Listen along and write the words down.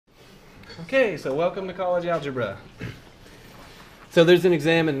Okay, so welcome to college algebra. So there's an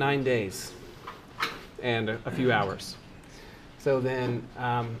exam in 9 days and a few hours. So then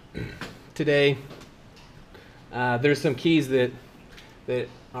today there's some keys that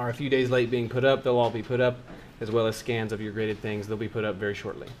are a few days late being put up. They'll all be put up, as well as scans of your graded things. They'll be put up very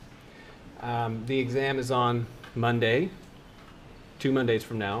shortly. The exam is on Monday, 2 Mondays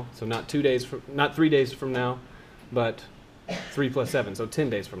from now. So not 3 days from now, but 3 plus 7, so 10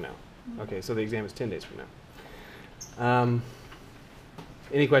 days from now. Okay, so the exam is 10 days from now.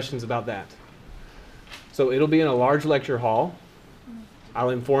 Any questions about that? So it'll be in a large lecture hall. I'll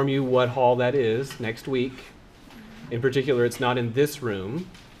inform you what hall that is next week. In particular, it's not in this room,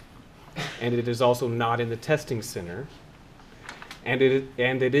 and it is also not in the testing center, and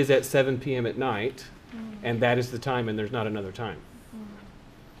it is at 7 p.m. at night, and that is the time, and there's not another time.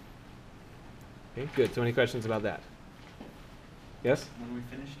 Okay, good. So any questions about that? Yes? When we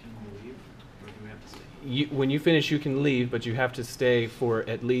finish, can we leave, or do we have to stay? When you finish, you can leave, but you have to stay for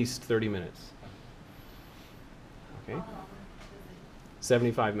at least 30 minutes. Okay?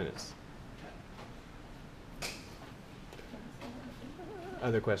 75 minutes.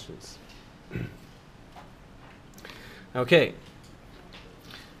 Other questions? Okay.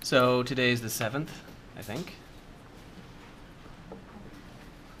 So today is the 7th, I think.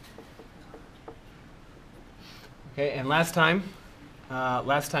 Okay, and last time,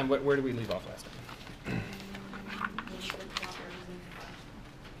 where did we leave off last time?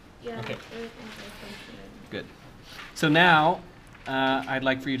 Okay. Good. So now, I'd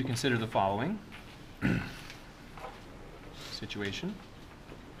like for you to consider the following situation.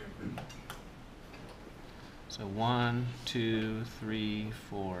 So 1, 2, 3,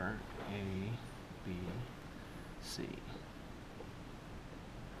 4, A, B, C.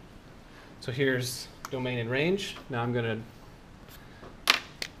 So here's domain and range. Now I'm going to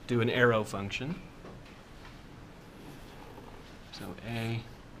do an arrow function. So A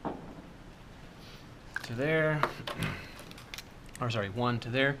to there, or sorry, 1 to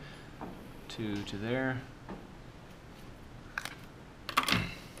there, 2 to there,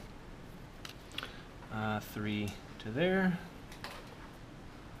 3 to there,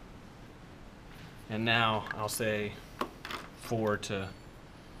 and now I'll say 4 to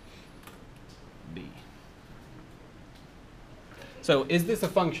B. So is this a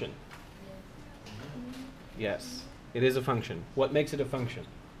function? Yes, it is a function. What makes it a function?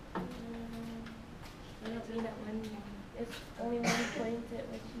 It's only one point at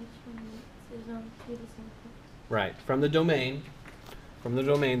which each one is on two the same points. Right. From the domain,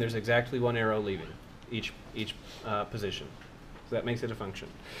 there's exactly one arrow leaving each position. So that makes it a function.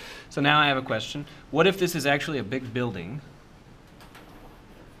 So now I have a question. What if this is actually a big building,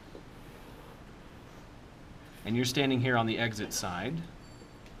 and you're standing here on the exit side,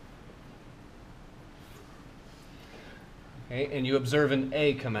 okay, and you observe an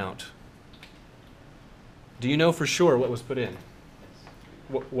A come out? Do you know for sure what was put in?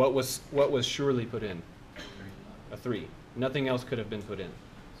 What was surely put in? A 3. Nothing else could have been put in.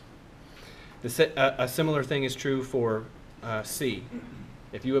 A similar thing is true for C.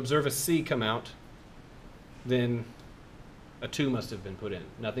 If you observe a C come out, then a 2 must have been put in.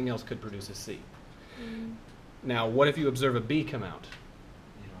 Nothing else could produce a C. Now, what if you observe a B come out?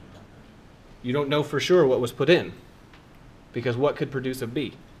 You don't know for sure what was put in, because what could produce a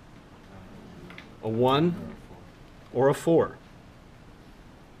B? A 1 or a 4.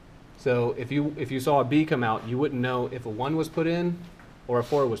 So if you saw a B come out, you wouldn't know if a 1 was put in or a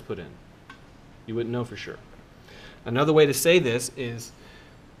 4 was put in. You wouldn't know for sure. Another way to say this is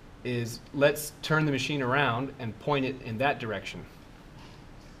let's turn the machine around and point it in that direction,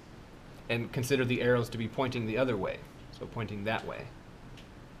 and consider the arrows to be pointing the other way, so pointing that way.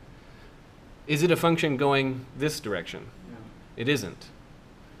 Is it a function going this direction? No. It isn't.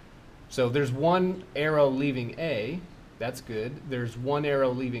 So there's one arrow leaving A, that's good. There's one arrow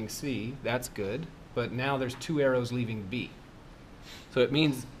leaving C, that's good. But now there's 2 arrows leaving B. So it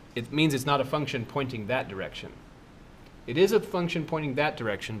means it's not a function pointing that direction. It is a function pointing that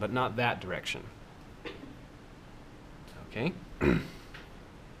direction, but not that direction. Okay?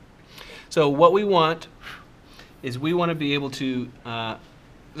 So what we want is we want to be able to,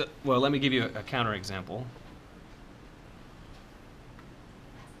 well, let me give you a counterexample.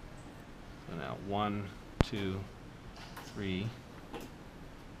 So now 1, 2, 3,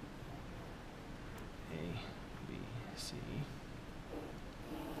 A, B, C.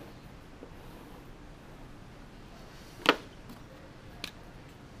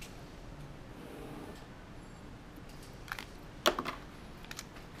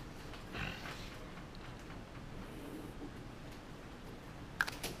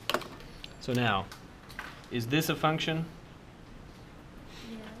 So now, is this a function?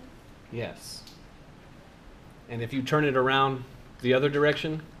 Yeah. Yes. And if you turn it around the other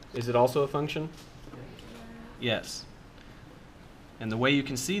direction, is it also a function? Yes. And the way you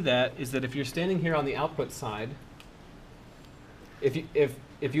can see that is that if you're standing here on the output side, if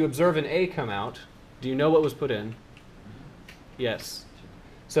you observe an A come out, do you know what was put in? Yes.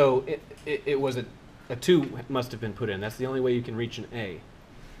 So it was a 2 must have been put in. That's the only way you can reach an A.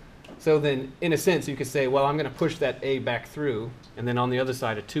 So then, in a sense, you could say, well, I'm going to push that A back through, and then on the other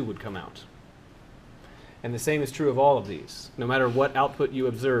side, a 2 would come out. And the same is true of all of these. No matter what output you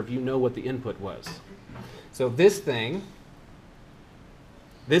observe, you know what the input was. So this thing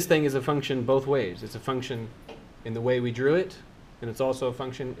is a function both ways. It's a function in the way we drew it, and it's also a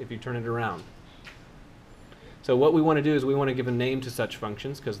function if you turn it around. So what we want to do is we want to give a name to such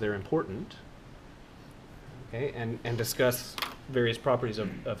functions because they're important, okay, and discuss various properties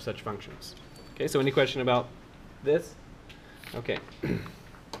of such functions. Okay, so any question about this? Okay.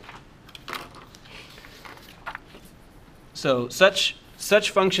 So such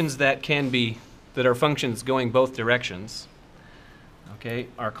functions that are functions going both directions, okay,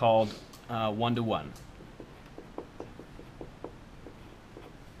 are called one-to-one.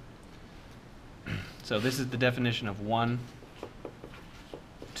 So this is the definition of 1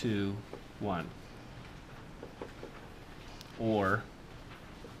 to 1, or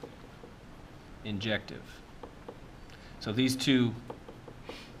injective. So these two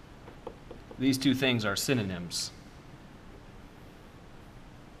things are synonyms.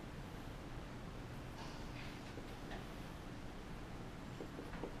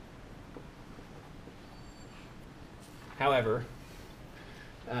 However,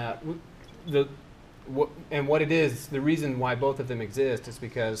 what it is, the reason why both of them exist is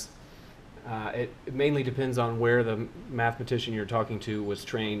because it mainly depends on where the mathematician you're talking to was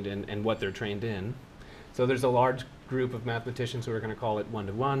trained and what they're trained in. So there's a large group of mathematicians who are going to call it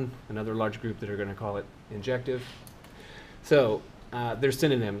one-to-one, another large group that are going to call it injective. So they're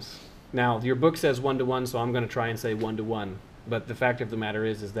synonyms. Now, your book says one-to-one, so I'm going to try and say one-to-one. But the fact of the matter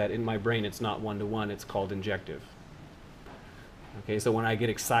is that in my brain it's not one-to-one, it's called injective. Okay, so when I get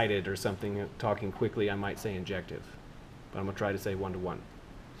excited or something, talking quickly, I might say injective. But I'm going to try to say one-to-one.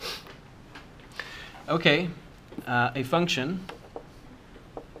 Okay, a function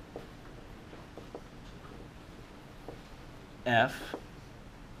f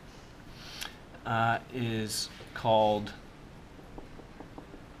is called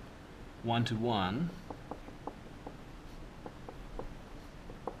one-to-one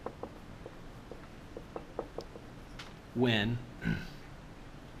when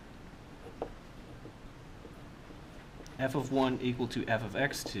f of 1 equal to f of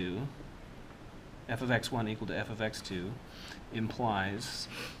x2, f of x1 equal to f of x2 implies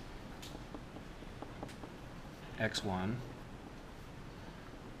x1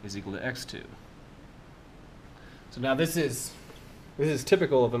 is equal to x2. So now this is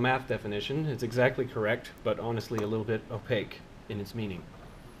typical of a math definition. It's exactly correct, but honestly a little bit opaque in its meaning.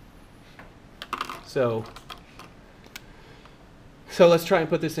 So let's try and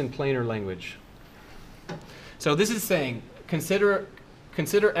put this in plainer language. So this is saying consider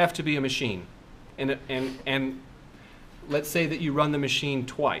f to be a machine, and let's say that you run the machine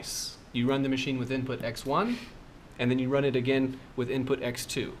twice. You run the machine with input x1, and then you run it again with input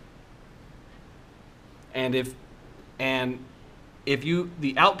x2. And if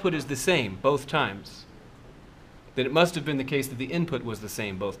the output is the same both times, then it must have been the case that the input was the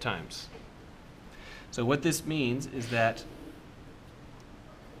same both times. So what this means is that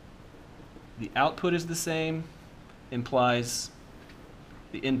the output is the same implies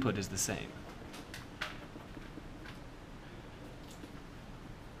the input is the same.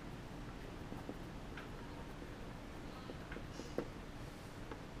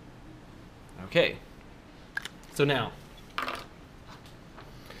 Okay, so now,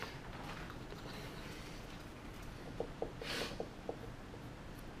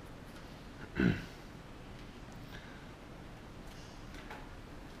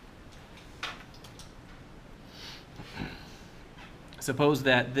 suppose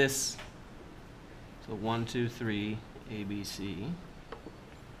that this, so 1, 2, 3, A, B, C,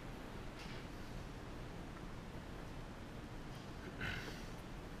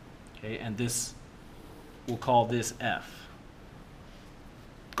 okay, and this, we'll call this F.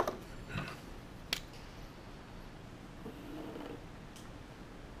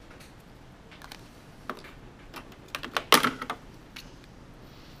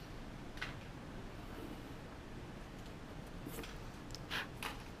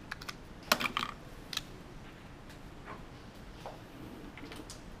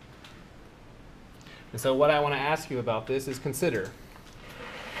 And so what I want to ask you about this is consider.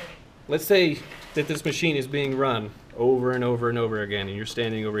 Let's say that this machine is being run over and over and over again, and you're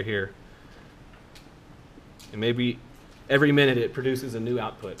standing over here. And maybe every minute it produces a new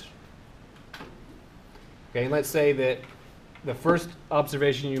output. Okay, and let's say that the first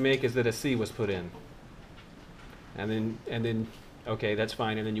observation you make is that a C was put in. And then, okay, that's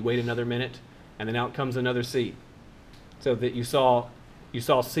fine. And then you wait another minute, and then out comes another C. So that you saw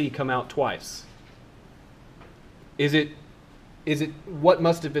C come out twice. Is it what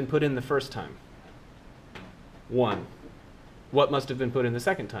must have been put in the first time? 1. What must have been put in the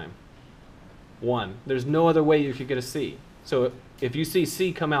second time? 1. There's no other way you could get a C. So if you see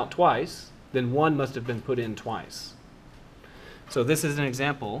C come out twice, then 1 must have been put in twice. So this is an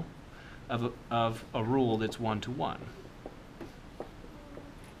example of a rule that's 1-to-1.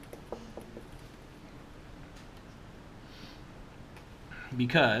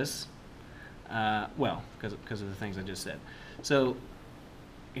 Because of the things I just said. So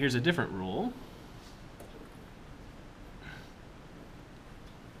here's a different rule.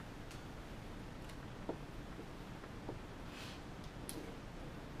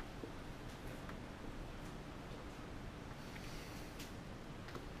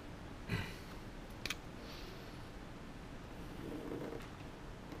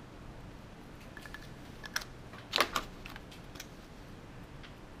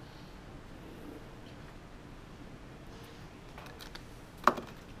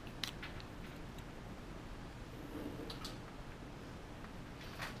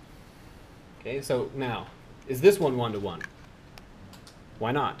 Okay, so now, is this one 1-to-1?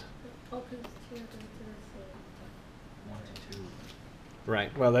 Why not? Oh, 'cause 2 are going to the same. 1 to 2.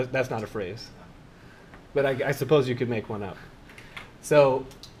 Right, well, that's not a phrase. But I suppose you could make one up. So,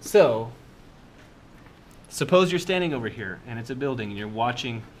 suppose you're standing over here, and it's a building, and you're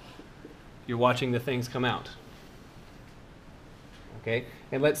watching the things come out. Okay,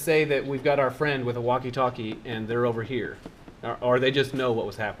 and let's say that we've got our friend with a walkie-talkie, and they're over here. Or they just know what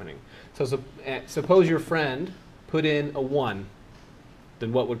was happening. So suppose your friend put in a 1,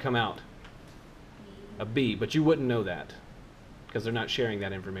 then what would come out? A B, but you wouldn't know that because they're not sharing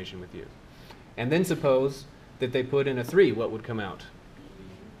that information with you. And then suppose that they put in a 3, what would come out?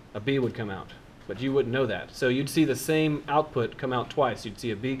 A B would come out, but you wouldn't know that. So you'd see the same output come out twice. You'd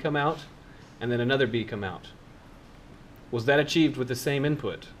see a B come out and then another B come out. Was that achieved with the same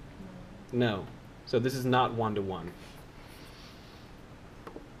input? No. So this is not 1-to-1.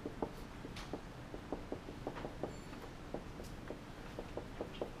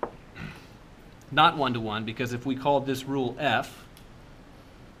 Not 1-to-1 because if we called this rule F,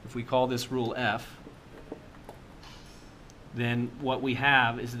 then what we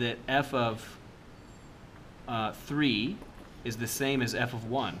have is that F of 3 is the same as F of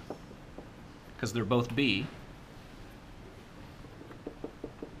 1 because they're both B,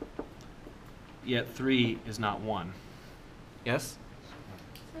 yet 3 is not 1. Yes?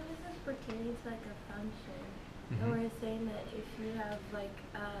 So this is pertaining to like a function. Mhm. And we're saying that if you have like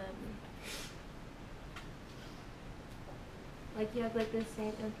you have like the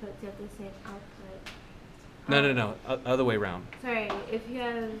same inputs, you have the same output. No. Other way around. Sorry, if you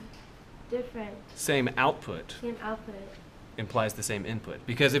have different Same output output. implies the same input.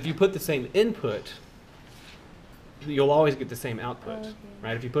 Because if you put the same input, you'll always get the same output. Oh, okay.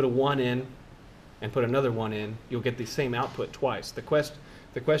 Right? If you put a 1 in and put another 1 in, you'll get the same output twice. The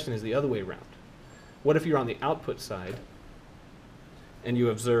question is the other way around. What if you're on the output side and you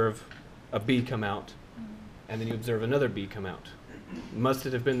observe a B come out and then you observe another B come out? Must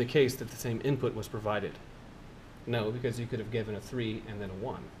it have been the case that the same input was provided? No, because you could have given a 3 and then a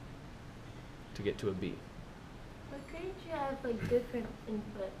 1 to get to a B. But couldn't you have like different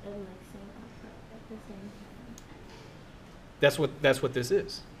input and like same output at the same time? That's what this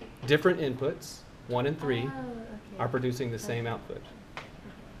is. Different inputs, 1 and 3, Oh, okay. are producing the same Okay. output.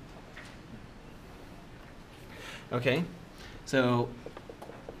 Okay, so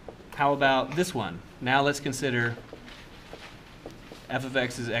how about this one? Now let's consider f of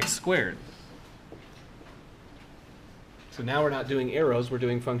x is x squared. So now we're not doing arrows, we're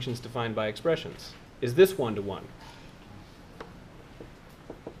doing functions defined by expressions. Is this 1-to-1?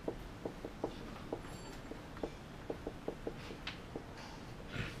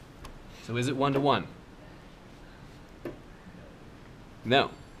 So is it 1-to-1?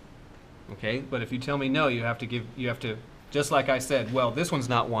 No. Okay, but if you tell me no, you have to, just like I said, well, this one's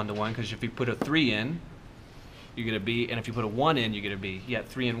not 1-to-1 because if you put a 3 in, you get a B, and if you put a 1 in, you get a B. Yet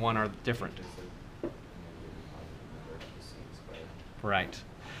 3 and 1 are different. Right.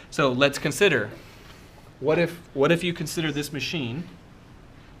 So let's consider, what if you consider this machine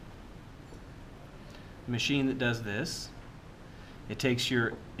machine that does this. It takes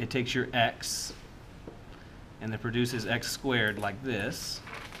your x and it produces x squared like this.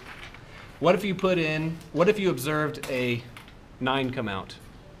 What if you observed a 9 come out?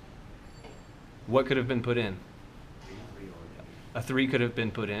 What could have been put in? A 3 could have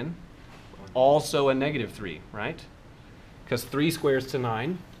been put in. Also a -3, right? Because 3 squares to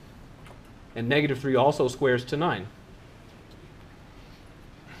 9, and -3 also squares to 9.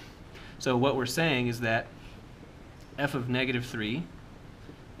 So what we're saying is that f of -3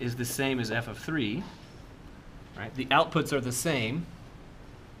 is the same as f of 3, right? The outputs are the same,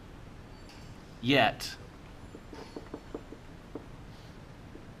 yet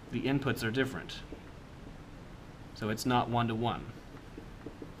the inputs are different. So it's not 1-to-1.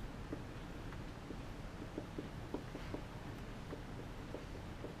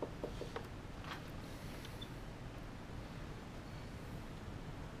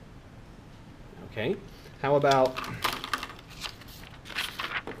 Okay, how about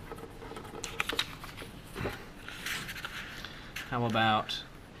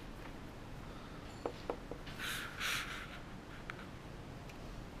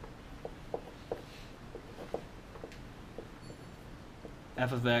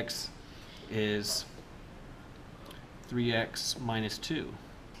f of x is 3x minus 2.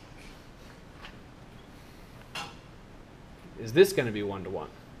 Is this going to be 1-to-1?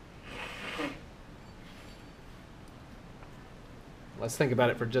 Let's think about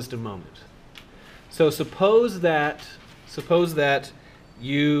it for just a moment. So suppose that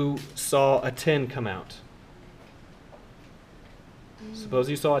you saw a 10 come out. Suppose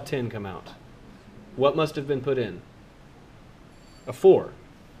you saw a 10 come out. What must have been put in? A 4.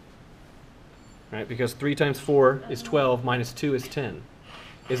 Right? Because 3 times 4 is 12 minus 2 is 10.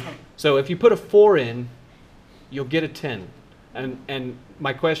 So if you put a 4 in, you'll get a 10. And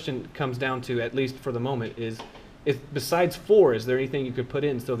my question comes down to, at least for the moment, is besides 4, is there anything you could put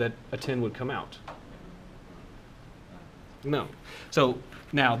in so that a 10 would come out? No. So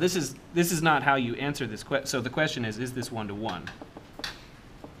now this is not how you answer this question. So the question is this 1-to-1?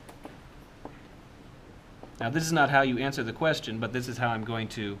 Now this is not how you answer the question, but this is how I'm going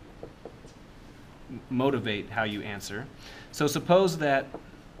to motivate how you answer. So suppose that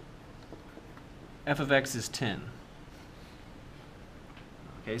f of x is 10.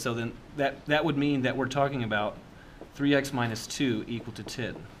 Okay, so then that would mean that we're talking about 3x minus 2 equal to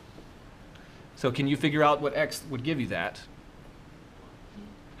 10. So can you figure out what x would give you that?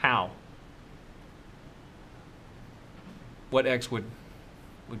 How? What x would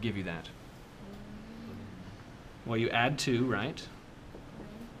give you that? Well, you add 2, right?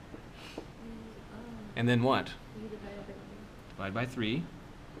 And then what? Divide by 3,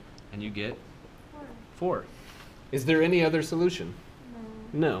 and you get 4. Is there any other solution?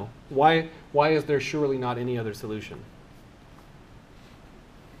 No. Why is there surely not any other solution?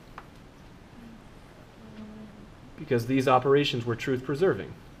 Because these operations were truth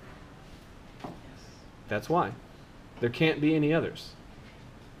preserving. That's why. There can't be any others.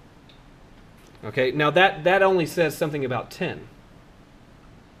 Okay, now that only says something about 10.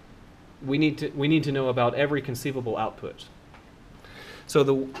 We need to know about every conceivable output. So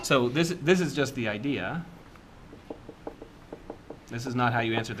this is just the idea. This is not how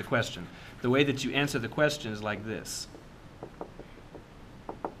you answer the question. The way that you answer the question is like this.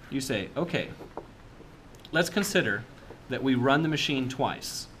 You say, okay, let's consider that we run the machine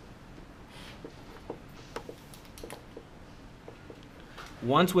twice.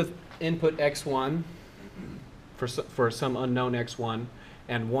 Once with input x1 for some unknown x1,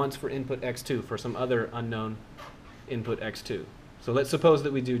 and once for input x2 for some other unknown input x2. So let's suppose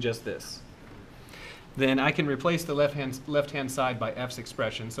that we do just this. Then I can replace the left-hand side by f's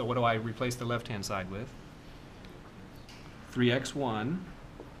expression. So what do I replace the left-hand side with? 3x1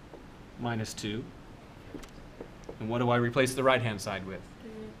 minus 2. And what do I replace the right-hand side with?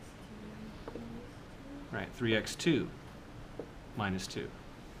 Right, 3x2 minus 2.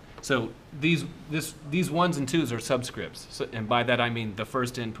 So these 1s and 2s are subscripts. So, and by that I mean the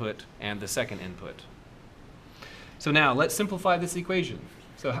first input and the second input. So now let's simplify this equation.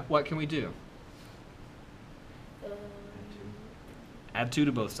 So what can we do? Add 2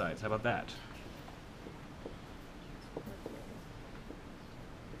 to both sides. How about that?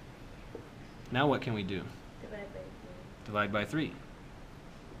 Now what can we do? Divide by 3.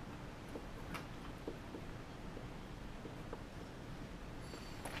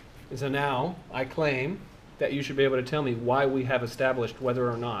 And so now I claim that you should be able to tell me why we have established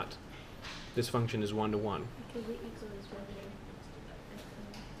whether or not this function is 1-to-1.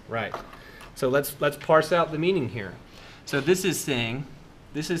 Right. So let's parse out the meaning here. So this is saying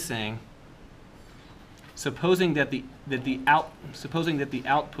supposing that the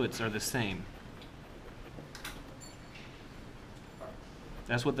outputs are the same.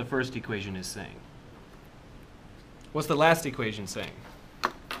 That's what the first equation is saying. What's the last equation saying?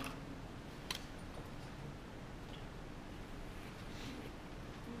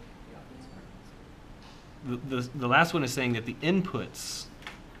 The last one is saying that the inputs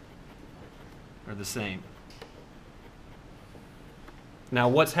are the same. Now,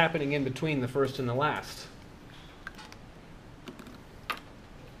 what's happening in between the first and the last?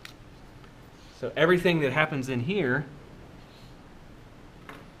 So everything that happens in here,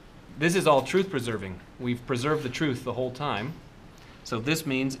 this is all truth preserving. We've preserved the truth the whole time. So this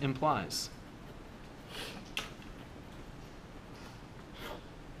means implies.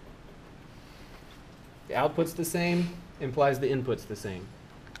 The output's the same, implies the input's the same.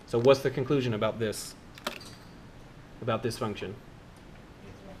 So what's the conclusion about this function?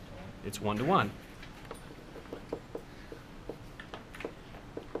 It's 1 to 1.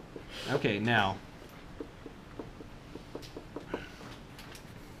 Okay, now,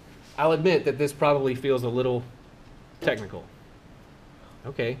 I'll admit that this probably feels a little technical.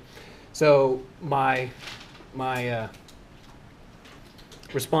 Okay, so my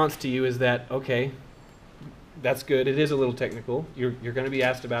response to you is that, okay, that's good. It is a little technical. You're going to be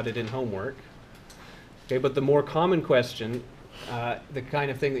asked about it in homework. Okay, but the more common question, the kind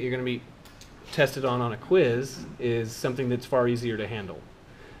of thing that you're going to be tested on a quiz, is something that's far easier to handle.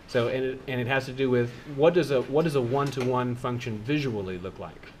 So, and it has to do with what does a one-to-one function visually look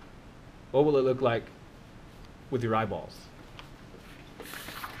like? What will it look like with your eyeballs?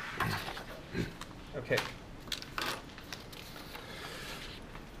 Okay.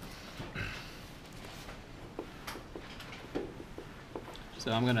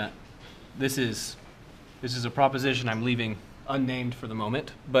 So I'm gonna. This is a proposition I'm leaving unnamed for the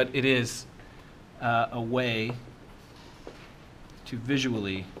moment, but it is a way to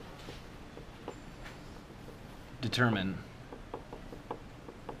visually determine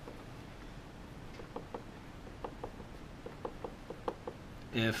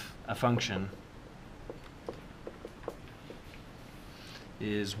if a function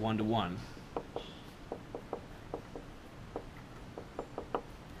is 1 to 1.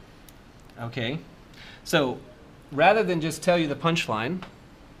 Okay, so rather than just tell you the punchline,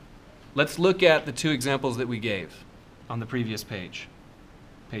 let's look at the two examples that we gave on the previous pages.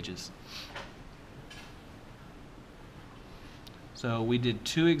 So we did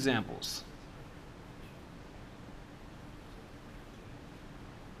two examples.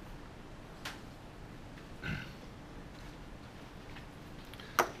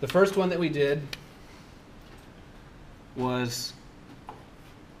 The first one that we did was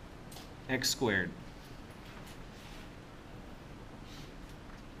x squared.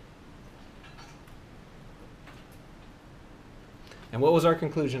 And what was our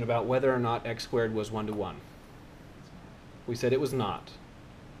conclusion about whether or not x squared was 1 to 1? We said it was not.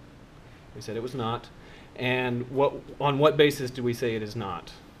 We said it was not. And on what basis did we say it is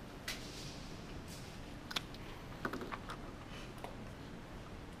not?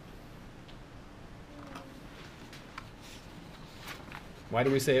 Why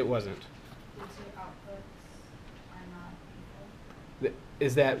do we say it wasn't? The two outputs are not equal.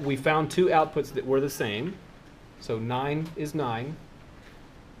 Is that we found two outputs that were the same. So 9 is 9,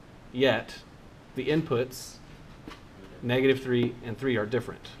 yet the inputs, -3 and 3, are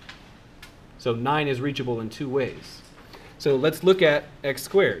different. So 9 is reachable in two ways. So let's look at x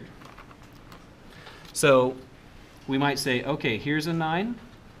squared. So we might say, okay, here's a 9,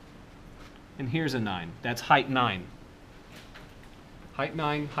 and here's a 9. That's height 9. Height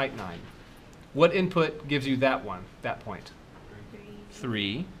 9, height 9. What input gives you that point?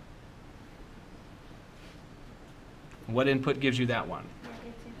 3. What input gives you that one?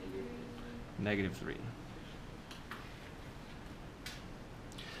 -3.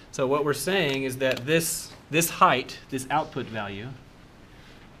 So what we're saying is that this height, this output value,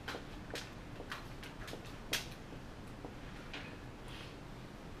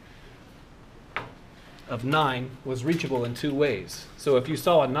 of 9 was reachable in two ways. So if you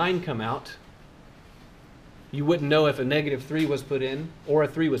saw a 9 come out, you wouldn't know if a -3 was put in or a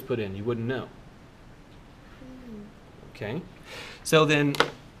 3 was put in. You wouldn't know. Okay. So then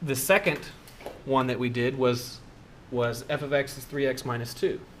the second one that we did was f of x is 3x minus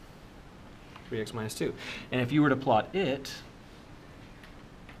 2. 3x minus 2. And if you were to plot it,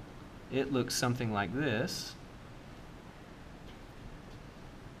 it looks something like this.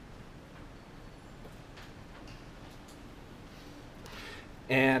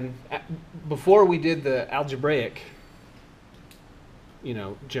 And before we did the algebraic,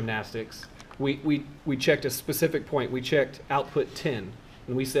 gymnastics, we checked a specific point. We checked output 10.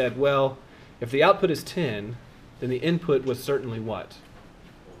 And we said, well, if the output is 10, then the input was certainly what?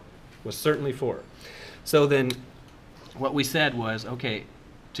 Was certainly 4. So then what we said was, okay,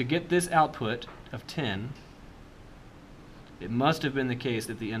 to get this output of 10, it must have been the case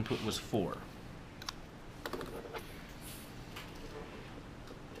that the input was 4.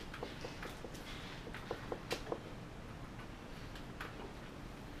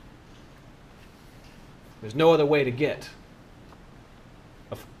 There's no other way to get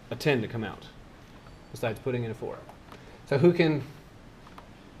a 10 to come out besides putting in a 4. So who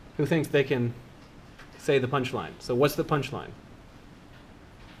thinks they can say the punchline? So what's the punchline?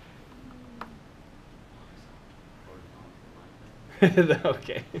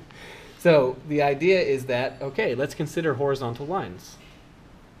 Okay. So the idea is that, okay, let's consider horizontal lines.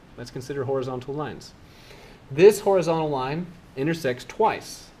 Let's consider horizontal lines. This horizontal line intersects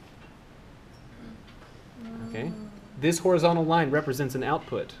twice. Okay? This horizontal line represents an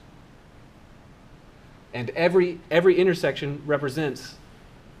output. And every intersection represents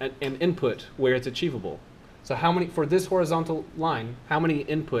an input where it's achievable. So how many, for this horizontal line, how many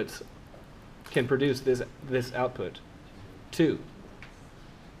inputs can produce this output? 2.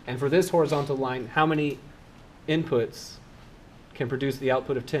 And for this horizontal line, how many inputs can produce the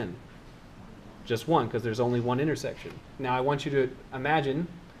output of 10? Just 1, because there's only one intersection. Now I want you to imagine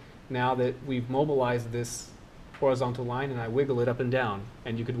now that we've mobilized this horizontal line and I wiggle it up and down,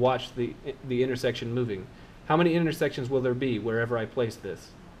 and you could watch the intersection moving. How many intersections will there be wherever I place this?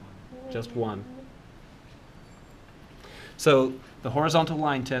 Just 1. So the horizontal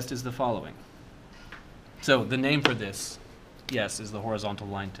line test is the following. So the name for this, yes, is the horizontal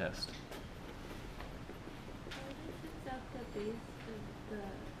line test.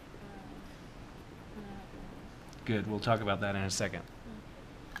 Good, we'll talk about that in a second.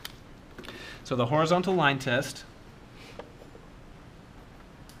 So the horizontal line test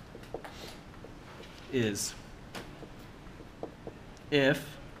is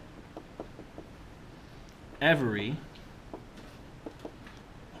if every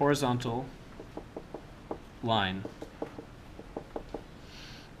horizontal line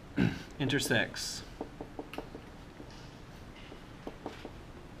intersects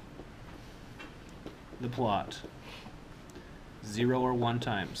the plot 0 or 1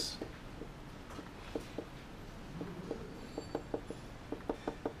 times,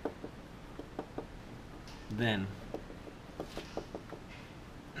 then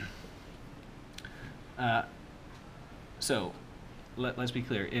so let's be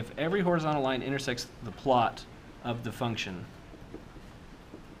clear. If every horizontal line intersects the plot of the function,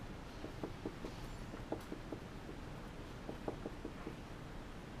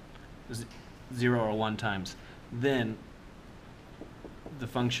 zero or 1 times, then the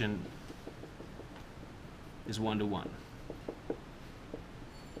function is 1 to 1.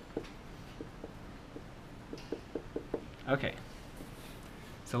 Okay,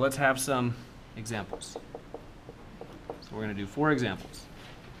 so let's have some examples. So we're going to do 4 examples.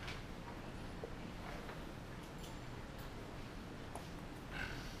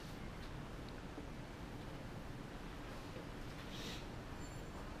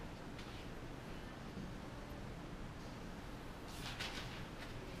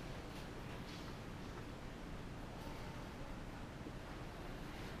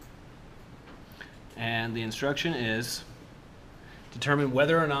 And the instruction is determine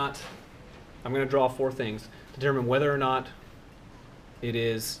whether or not, I'm going to draw 4 things, determine whether or not it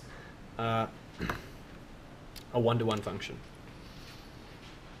is a 1-to-1 function.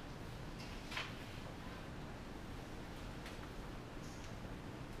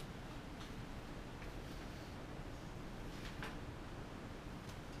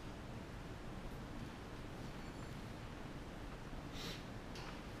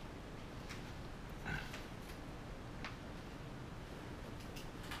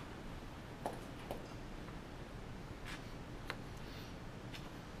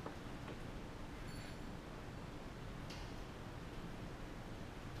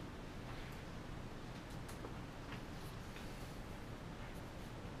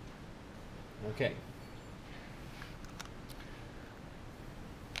 Okay.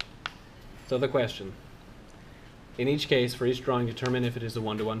 So the question. In each case, for each drawing, determine if it is a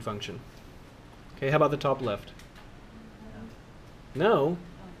 1-to-1 function. Okay, how about the top left? No.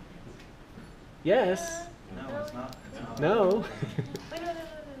 Yes. No, it's not. No.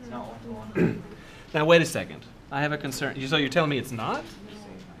 It's not 1-to-1. Now wait a second. I have a concern. So you're telling me it's not?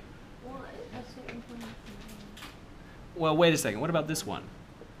 Well, at a certain point. Well, wait a second. What about this one?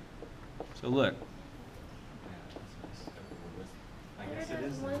 So look. I guess it is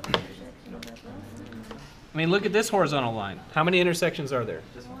one intersection of that line. I mean, look at this horizontal line. How many intersections are there?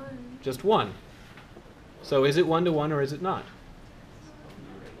 Just one. One. Just one. So is it 1 to 1 or is it not?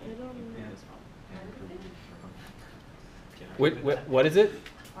 I don't know. What is it?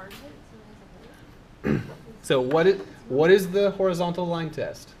 So what is the horizontal line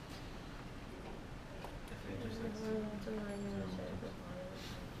test?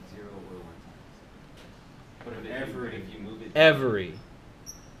 Zero or one. But if you move it. Every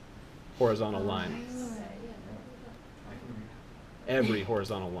horizontal line. Every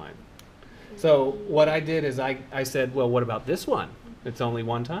horizontal line. So what I did is I said, well, what about this one? It's only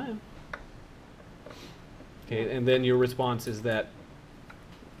one time. Okay, and then your response is that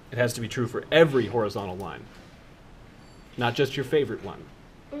it has to be true for every horizontal line, not just your favorite one.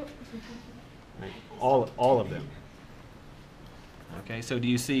 Right? All of them. Okay, so do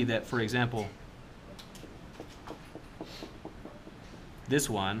you see that, for example, this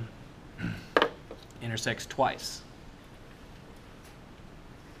one intersects twice?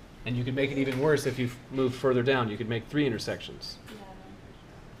 And you could make it even worse if you move further down. You could make 3 intersections.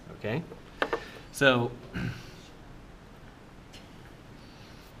 Okay? So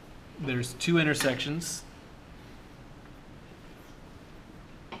there's 2 intersections,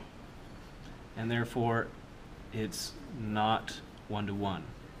 and therefore it's not 1 to 1.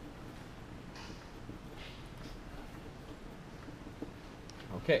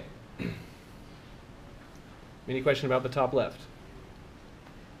 Okay. Any question about the top left?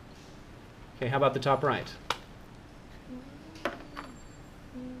 Okay, how about the top right?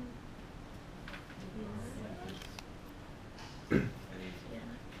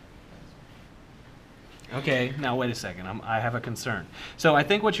 Okay, now wait a second. I have a concern. So I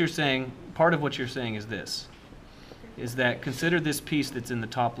think what you're saying, part of what you're saying is this, is that consider this piece that's in the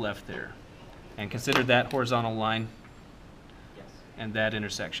top left there, and consider that horizontal line Yes. and that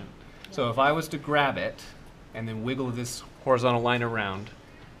intersection. So if I was to grab it and then wiggle this horizontal line around,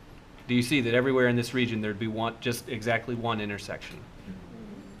 do you see that everywhere in this region there'd be just exactly one intersection?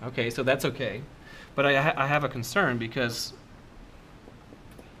 Okay, so that's okay. But I have a concern because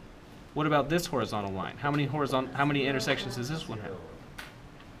what about this horizontal line? How many intersections does this one have?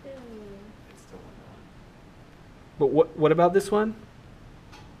 It's still one. But what about this one?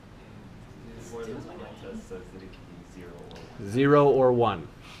 The horizontal line test says that it can be 0 or 1. 0 or 1.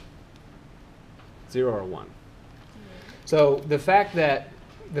 0 or 1. So the fact that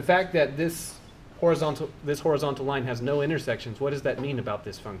this horizontal line has no intersections, what does that mean about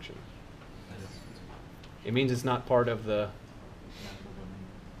this function? It means it's not part of the,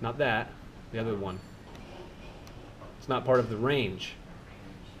 not that, the other one. It's not part of the range.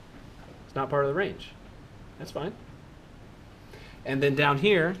 It's not part of the range. That's fine. And then down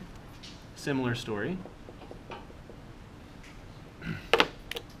here, similar story.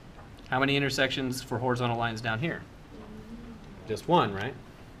 How many intersections for horizontal lines down here? Just one, right?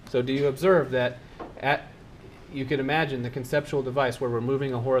 So do you observe that you can imagine the conceptual device where we're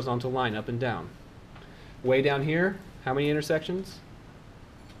moving a horizontal line up and down. Way down here, how many intersections?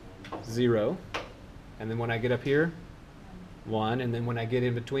 0. And then when I get up here, 1. And then when I get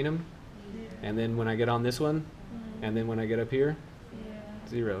in between them, and then when I get on this one, and then when I get up here,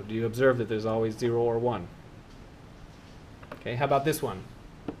 0. Do you observe that there's always 0 or 1? Okay, how about this one?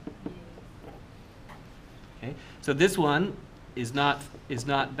 Okay, so this one is not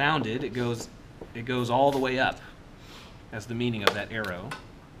bounded. It goes all the way up. That's the meaning of that arrow.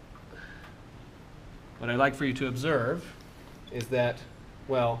 What I'd like for you to observe is that,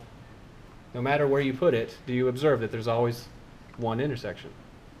 well, no matter where you put it, do you observe that there's always one intersection?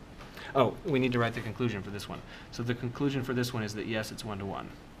 Oh, we need to write the conclusion for this one. So the conclusion for this one is that yes, it's 1 to 1.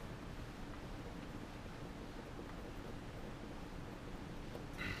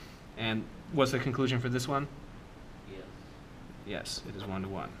 And what's the conclusion for this one? Yes. Yes, it is 1 to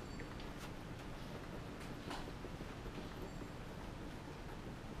 1.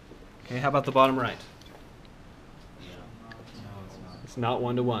 Okay, how about the bottom right? Yeah. No, it's not. It's not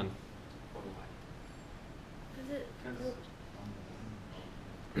 1 to 1. Is it?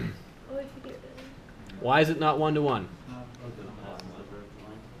 Oh, I forget. Why is it not 1 to 1?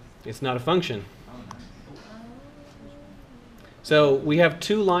 It's not a function. So we have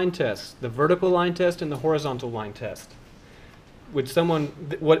 2 line tests, the vertical line test and the horizontal line test. Would someone,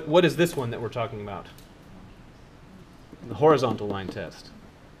 what is this one that we're talking about? The horizontal line test.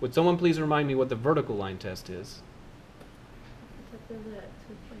 Would someone please remind me what the vertical line test is?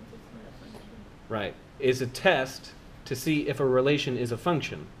 Right. It's a test to see if a relation is a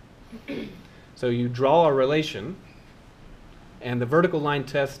function. So you draw a relation, and the vertical line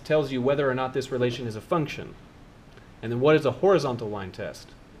test tells you whether or not this relation is a function. And then what is a horizontal line test?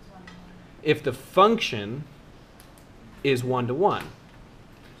 It's 1 to 1. If the function is 1-to-1.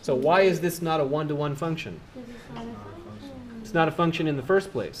 So why is this not a 1-to-1 function? Because it's not a function. It's not a function in the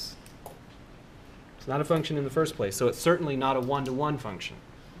first place. It's not a function in the first place, so it's certainly not a 1-to-1 function.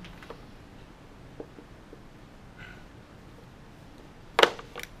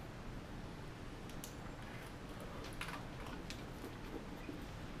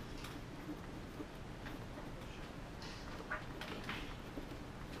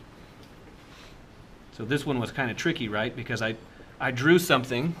 So this one was kind of tricky, right? Because I drew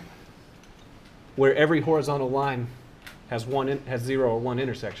something where every horizontal line has 0 or 1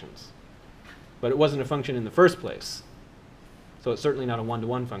 intersections. But it wasn't a function in the first place. So it's certainly not a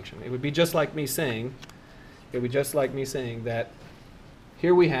 1-to-1 function. It would be just like me saying, that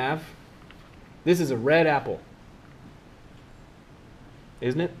here we have, this is a red apple.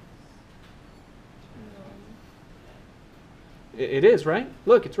 Isn't it? It is, right?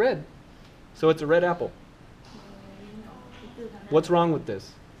 Look, it's red. So it's a red apple. What's wrong with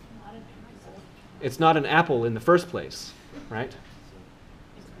this? It's not an apple in the first place, right?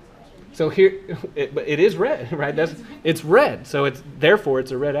 So here, but it is red, right? It's red, so therefore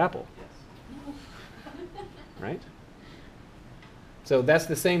it's a red apple, right? So that's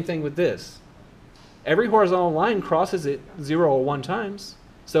the same thing with this. Every horizontal line crosses it 0 or 1 times,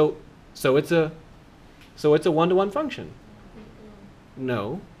 so it's a 1-to-1 function.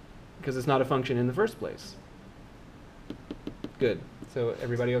 No, because it's not a function in the first place. Good. So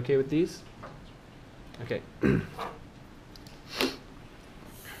everybody okay with these? Okay.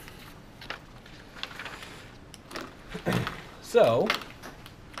 So,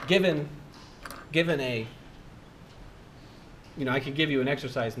 given a, I could give you an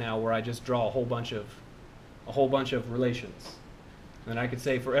exercise now where I just draw a whole bunch of relations, and I could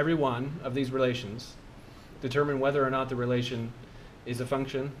say for every one of these relations, determine whether or not the relation is a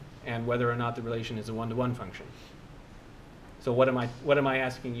function and whether or not the relation is a 1-to-1 function. So what am I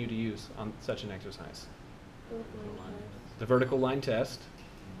asking you to use on such an exercise? The vertical line test,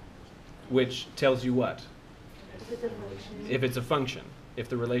 which tells you what? If it's a function, if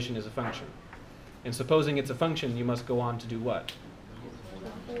the relation is a function. And supposing it's a function, you must go on to do what?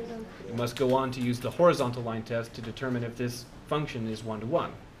 You must go on to use the horizontal line test to determine if this function is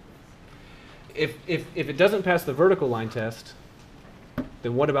 1-to-1. If it doesn't pass the vertical line test,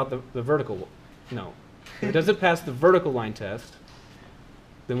 then what about the vertical? No. If it doesn't pass the vertical line test,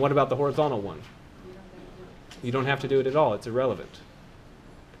 then what about the horizontal one? You don't have to do it at all. It's irrelevant.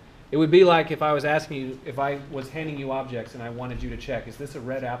 It would be like if I was asking you, if I was handing you objects and I wanted you to check, is this a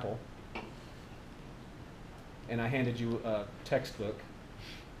red apple? And I handed you a textbook.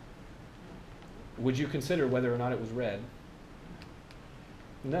 Would you consider whether or not it was red?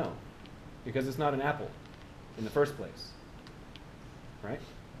 No, because it's not an apple in the first place. Right?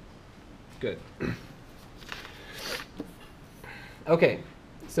 Good. Okay,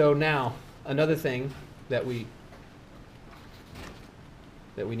 so now another thing that we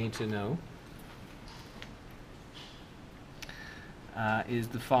need to know is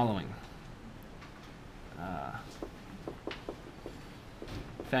the following.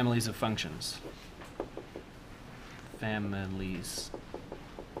 Families of functions. Families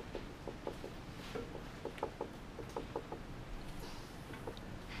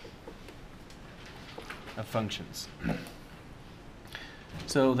of functions.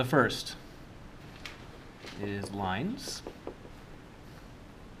 So the first is lines.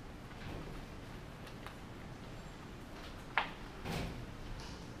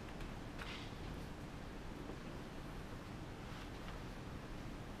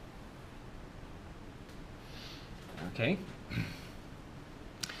 Okay.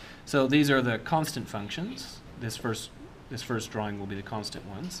 So these are the constant functions. This first drawing will be the constant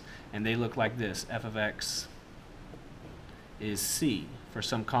ones, and they look like this. F of x is c for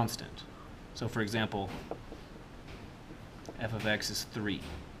some constant. So for example, f of x is 3.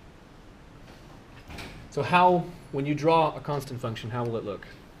 So how, when you draw a constant function, how will it look?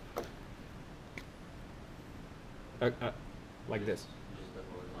 Like this.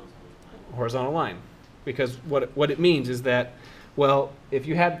 Horizontal line. Because what it means is that, well, if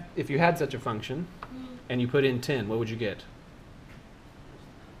you had such a function and you put in 10, what would you get?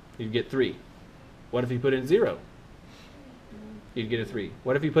 You'd get 3. What if you put in 0? You'd get a 3.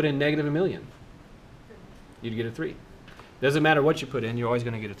 What if you put in negative a million? You'd get a 3. Doesn't matter what you put in, you're always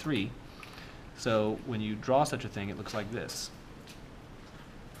going to get a 3. So when you draw such a thing, it looks like this.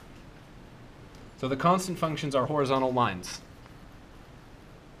 So the constant functions are horizontal lines.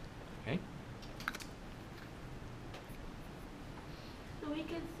 Okay? So we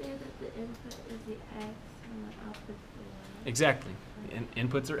can say that the input is the x and the output is Exactly.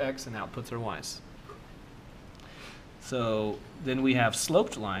 Inputs are x and outputs are y's. So then we have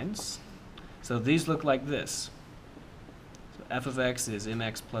sloped lines. So these look like this. So f of x is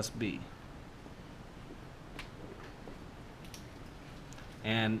mx plus b.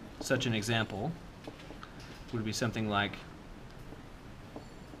 And such an example would be something like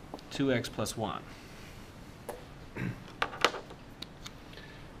 2x plus 1.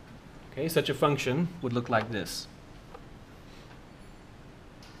 Okay, such a function would look like this.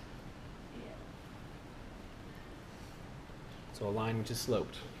 So a line which is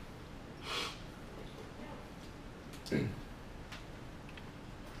sloped.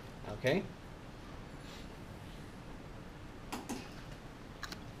 Okay?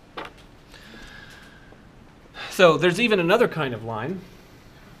 So there's even another kind of line.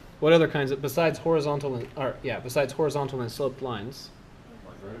 What other kinds of, besides horizontal and sloped lines?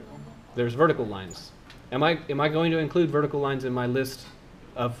 Vertical? There's vertical lines. Am I going to include vertical lines in my list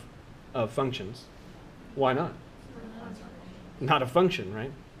of functions? Why not? Not a function,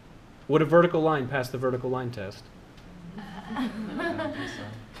 right? Would a vertical line pass the vertical line test? I don't think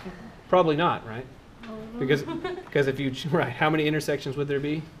so. Probably not, right? Because if you right, how many intersections would there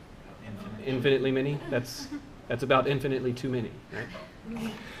be? Infinite. Infinitely many. That's about infinitely too many,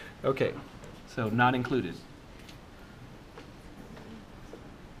 right? Okay, so not included.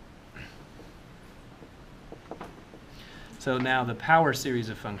 So now the power series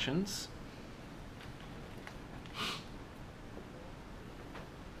of functions.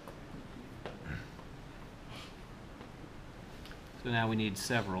 So now we need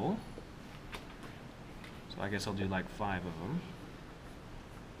several. So I guess I'll do like 5 of them.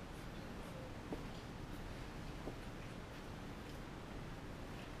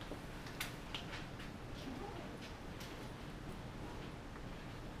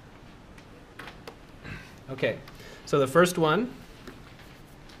 Okay, so the first one,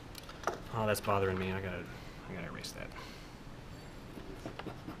 oh, that's bothering me. I gotta erase that.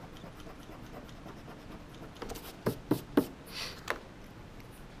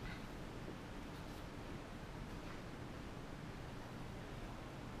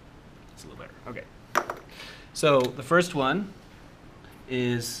 It's a little better. Okay. So the first one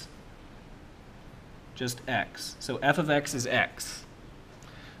is just x. So f of x is x.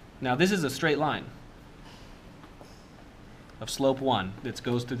 Now this is a straight line of slope 1 that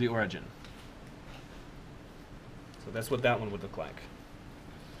goes through the origin. So that's what that one would look like.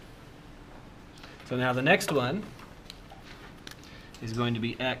 So now the next one is going to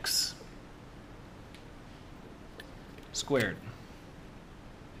be x squared.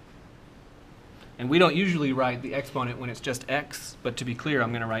 And we don't usually write the exponent when it's just x, but to be clear,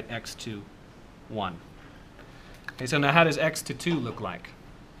 I'm going to write x to 1. Okay, so now how does x to 2 look like?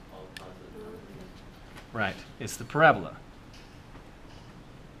 Right, it's the parabola.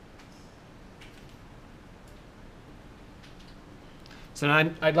 So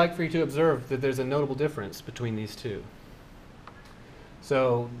now I'd like for you to observe that there's a notable difference between these two.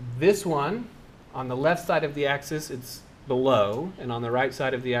 So this one, on the left side of the axis, it's below, and on the right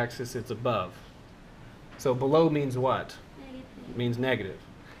side of the axis, it's above. So below means what? Negative. It means negative.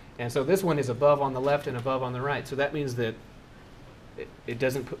 And so this one is above on the left and above on the right. So that means that it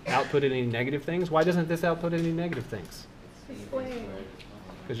doesn't output any negative things. Why doesn't this output any negative things? It's squared.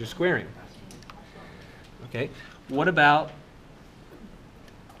 Because you're squaring. Okay. What about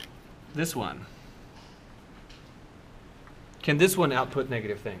this one? Can this one output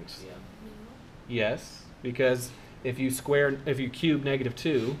negative things? Yes, because if you cube negative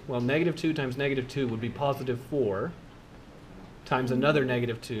 2, well, negative 2 times negative 2 would be positive 4 times another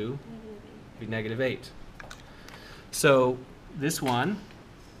negative 2 would be negative 8. So this one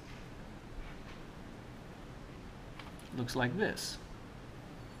looks like this.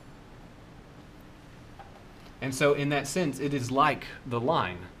 And so in that sense, it is like the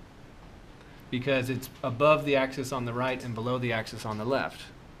line, because it's above the axis on the right and below the axis on the left.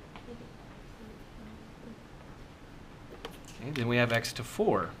 Okay, then we have x to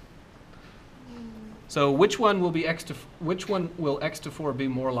 4. So which one will x to 4 be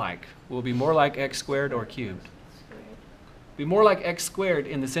more like? Will it be more like x squared or cubed? Squared. Be more like x squared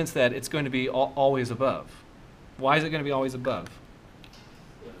in the sense that it's going to be always above. Why is it going to be always above?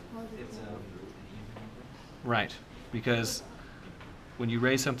 It's an even number. Right, because when you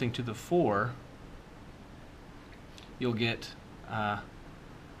raise something to the 4, you'll get,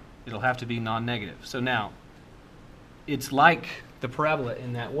 it'll have to be non-negative. So now, it's like the parabola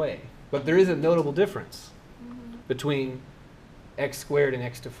in that way, but there is a notable difference between x squared and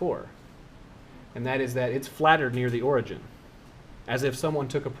x to 4. And that is that it's flatter near the origin, as if someone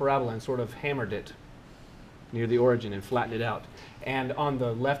took a parabola and sort of hammered it near the origin and flatten it out. And on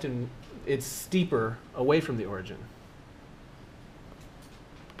the left, it's steeper away from the origin.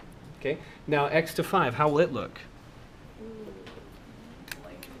 Okay, now x to 5, how will it look?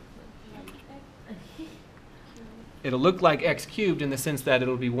 It'll look like x cubed in the sense that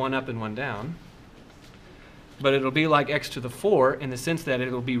it'll be 1 up and 1 down. But it'll be like x to the 4 in the sense that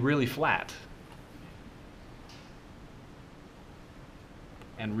it'll be really flat.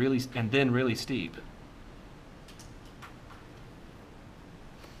 And then really steep.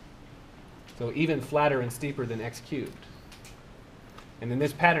 So even flatter and steeper than x cubed. And then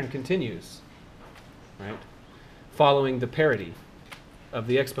this pattern continues, right? Following the parity of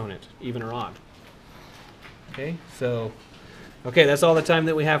the exponent, even or odd. Okay, so, okay, that's all the time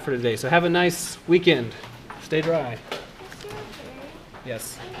that we have for today. So have a nice weekend. Stay dry. Is there a berry?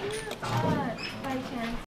 Yes. By chance,